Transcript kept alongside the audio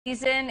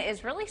Season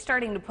is really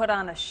starting to put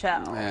on a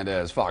show. And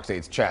as Fox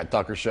 8's Chad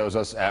Tucker shows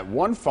us, at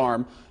one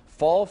farm,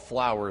 fall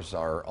flowers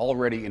are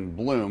already in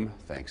bloom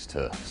thanks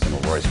to some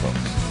of Roy's folks.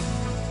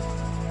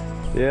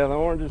 Yeah, the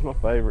orange is my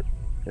favorite,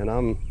 and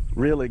I'm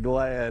really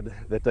glad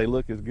that they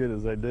look as good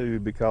as they do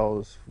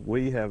because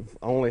we have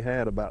only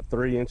had about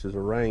 3 inches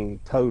of rain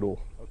total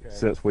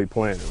since we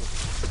planted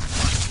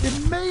them.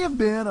 It may have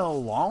been a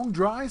long,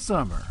 dry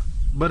summer,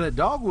 but at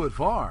Dogwood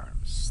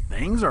Farms,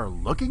 things are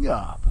looking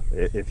up.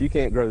 If you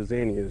can't grow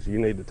zinnias, you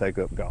need to take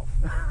up golf.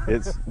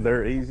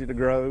 They're easy to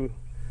grow,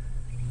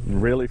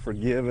 really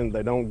forgiving.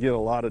 They don't get a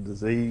lot of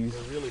disease.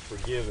 They're really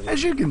forgiving.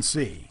 As you can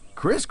see,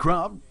 Chris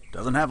Crump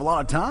doesn't have a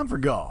lot of time for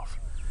golf.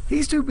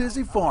 He's too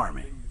busy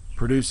farming,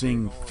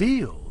 producing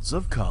fields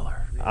of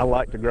color. I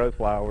like to grow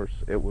flowers.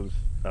 It was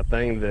a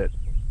thing that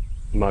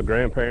my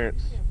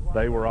grandparents,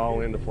 they were all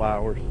into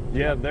flowers.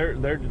 Yeah,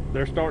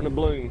 they're starting to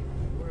bloom.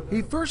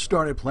 He first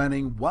started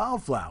planting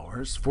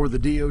wildflowers for the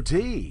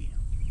DOT,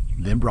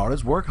 then brought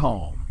his work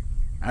home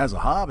as a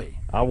hobby.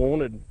 I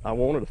wanted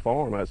a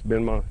farm. That's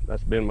been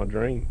my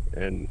dream,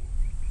 and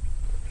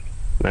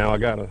now I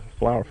got a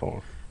flower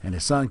farm. And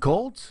his son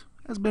Colt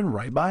has been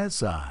right by his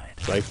side.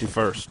 Safety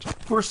first.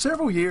 For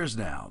several years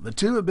now, the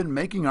two have been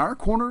making our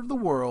corner of the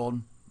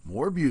world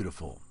more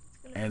beautiful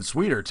and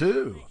sweeter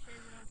too.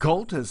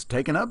 Colt has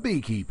taken up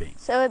beekeeping.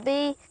 So a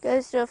bee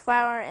goes to a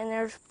flower and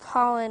there's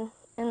pollen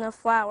in the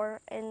flower,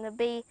 and the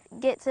bee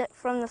gets it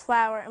from the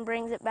flower and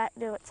brings it back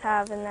to its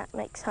hive, and that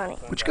makes honey.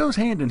 Which goes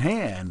hand in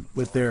hand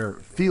with their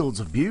fields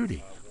of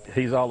beauty.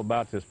 He's all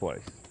about this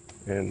place,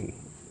 and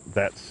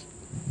that's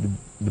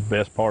the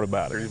best part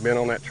about it. He's been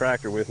on that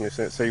tractor with me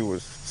since he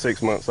was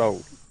 6 months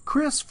old.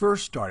 Chris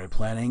first started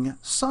planting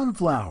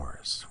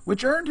sunflowers,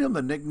 which earned him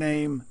the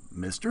nickname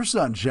Mr.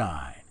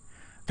 Sunshine.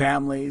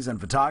 Families and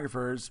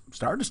photographers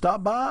started to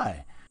stop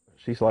by.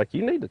 She's like,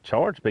 you need to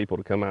charge people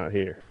to come out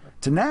here.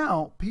 To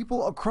now,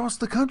 people across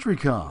the country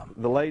come.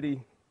 The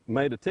lady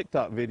made a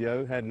TikTok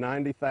video, had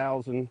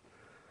 90,000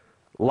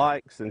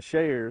 likes and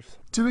shares.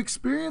 To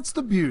experience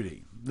the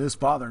beauty this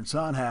father and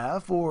son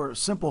have for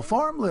simple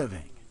farm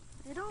living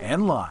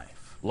and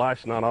life.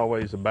 Life's not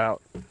always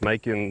about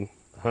making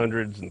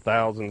hundreds and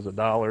thousands of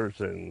dollars,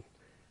 and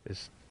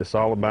it's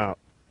all about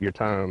your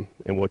time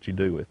and what you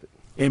do with it.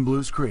 In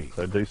Blues Creek.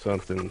 So do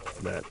something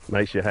that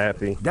makes you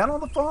happy. Down on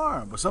the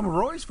farm with some of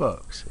Roy's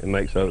folks. It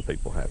makes other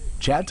people happy.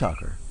 Chad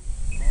Tucker,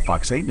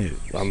 Fox 8 News.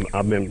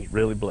 I've been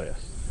really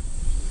blessed.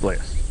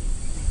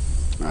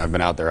 I've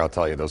been out there, I'll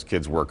tell you, those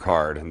kids work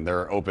hard, and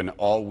they're open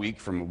all week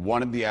from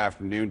 1 in the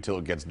afternoon till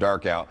it gets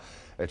dark out.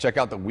 Check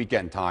out the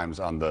weekend times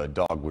on the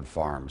Dogwood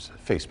Farms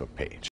Facebook page.